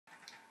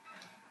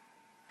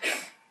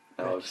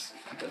Alex.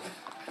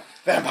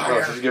 Vampire!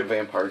 Bro, just get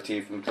vampire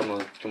teeth and become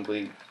a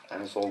complete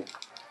asshole.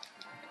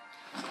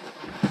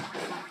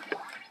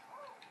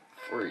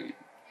 3,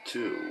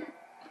 2,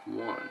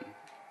 1.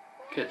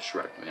 Get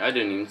Shrek, me. I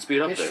didn't even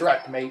speed up Get there.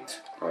 Shrek,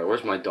 mate. Alright,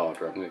 where's my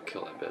daughter? I'm gonna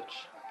kill that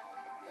bitch.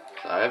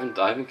 I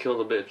haven't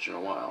killed a bitch in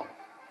a while.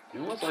 You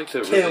know what's like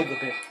to Kill really the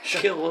bitch.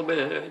 kill a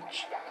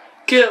bitch.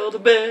 Kill the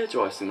bitch.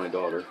 Oh, I see my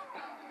daughter.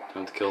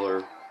 Time to kill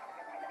her.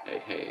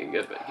 Hey,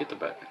 get the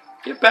back.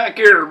 Get back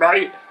here,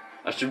 mate.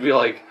 I should be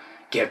like,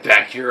 get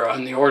back here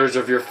on the orders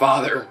of your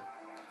father.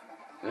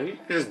 Maybe you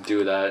can just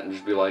do that and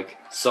just be like,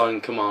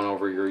 son, come on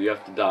over here. You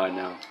have to die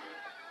now.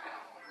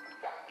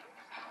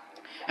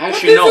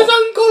 Actually, no. This is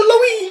Uncle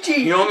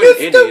Luigi. You know, I'm you an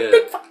idiot.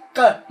 stupid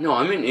fucker. No,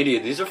 I'm an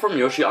idiot. These are from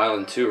Yoshi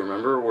Island 2,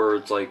 remember? Where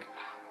it's like...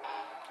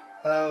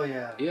 Oh,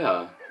 yeah.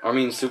 Yeah. I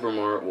mean, Super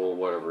Mario... Well,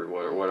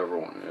 whatever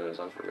one it is.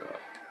 I forgot.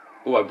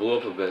 Ooh, I blew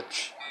up a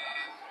bitch.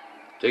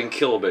 They can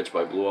kill a bitch,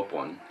 but I blew up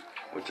one.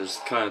 Which is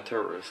kind of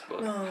terrorist,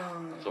 but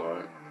it's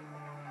alright.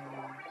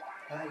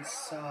 I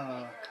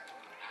suck.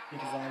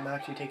 Because I'm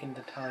actually taking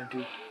the time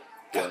to...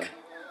 Yeah.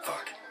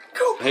 Fuck.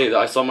 Go. Hey,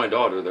 I saw my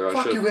daughter there. I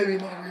Fuck should... you, baby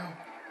Mario.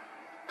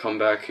 Come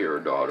back here,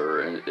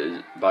 daughter,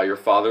 and by your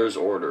father's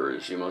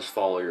orders, you must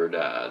follow your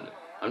dad.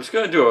 I'm just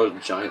gonna do a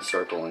giant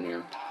circle in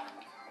here.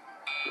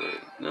 Great.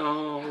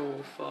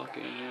 No,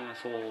 fucking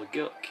asshole.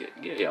 Get,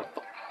 yeah,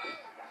 fuck.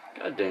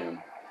 God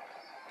damn.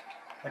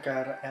 I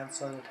gotta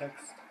answer the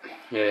text.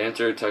 Yeah,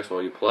 answer your text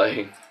while you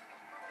play.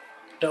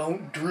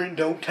 Don't drink,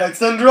 don't text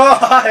and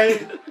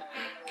drive!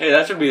 Hey,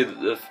 that should be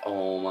the...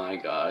 Oh my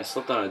god, I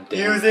slipped on a damn...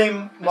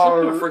 Using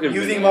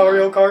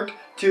Mario Kart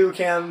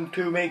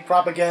to make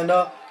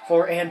propaganda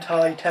for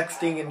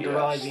anti-texting and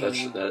driving.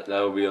 That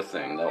would be a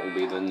thing. That will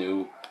be the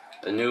new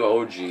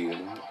OG.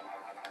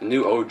 The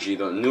new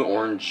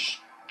orange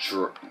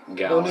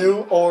gallon. The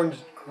new orange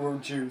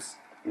juice.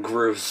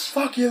 Groose.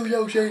 Fuck you,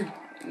 Yoshi.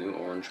 The new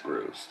orange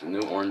groose. The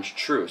new orange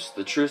truce.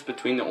 The truce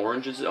between the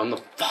oranges on the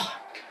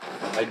fuck.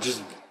 I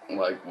just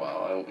like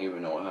wow. I don't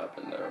even know what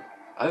happened there.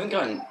 I haven't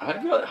gotten. How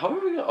have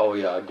we got? Oh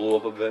yeah, I blew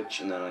up a bitch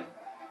and then I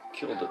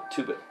killed a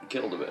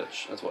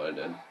bitch. That's what I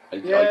did.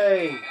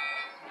 Yay!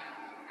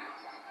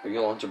 Are you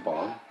gonna launch a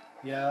bomb?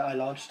 Yeah, I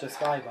launched a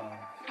sky bomb.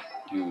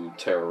 You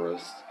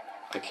terrorist.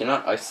 I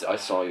cannot. I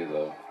saw you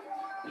though.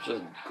 There's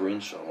just green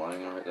shell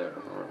lying right there.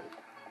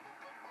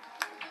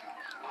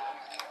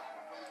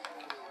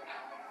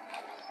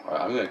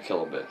 Alright, I'm gonna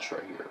kill a bitch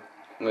right here.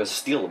 I'm gonna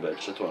steal a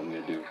bitch. That's what I'm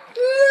gonna do.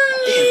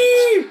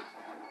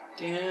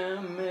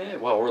 Damn it.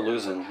 Wow, we're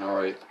losing.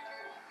 Alright.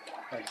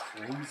 Like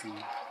crazy.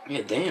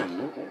 Yeah, damn.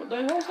 What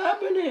the hell's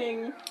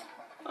happening?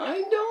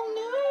 I don't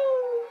know.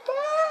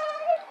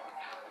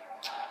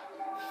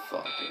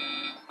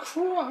 Fucking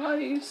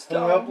Christ.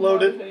 When we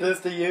uploaded this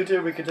to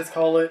YouTube, we could just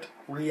call it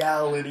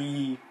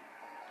reality.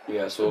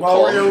 Yeah, so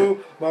we'll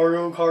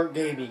Mario Kart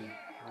gaming.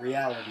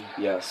 Reality.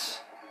 Yes.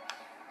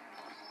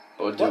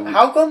 But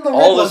how come the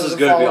all this is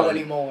going to be on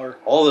anymore?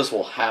 All this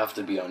will have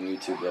to be on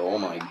YouTube though. Oh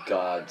my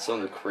god, some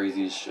of the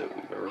craziest shit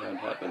we've ever had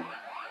happen.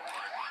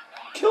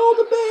 Kill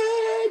the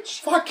bitch!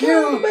 Fuck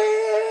Kill you! the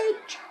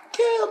bitch!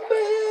 Kill the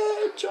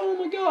bitch! Oh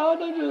my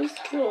god, I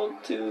just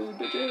killed 2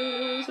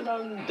 bitches and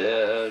I'm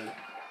dead.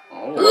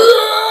 Oh.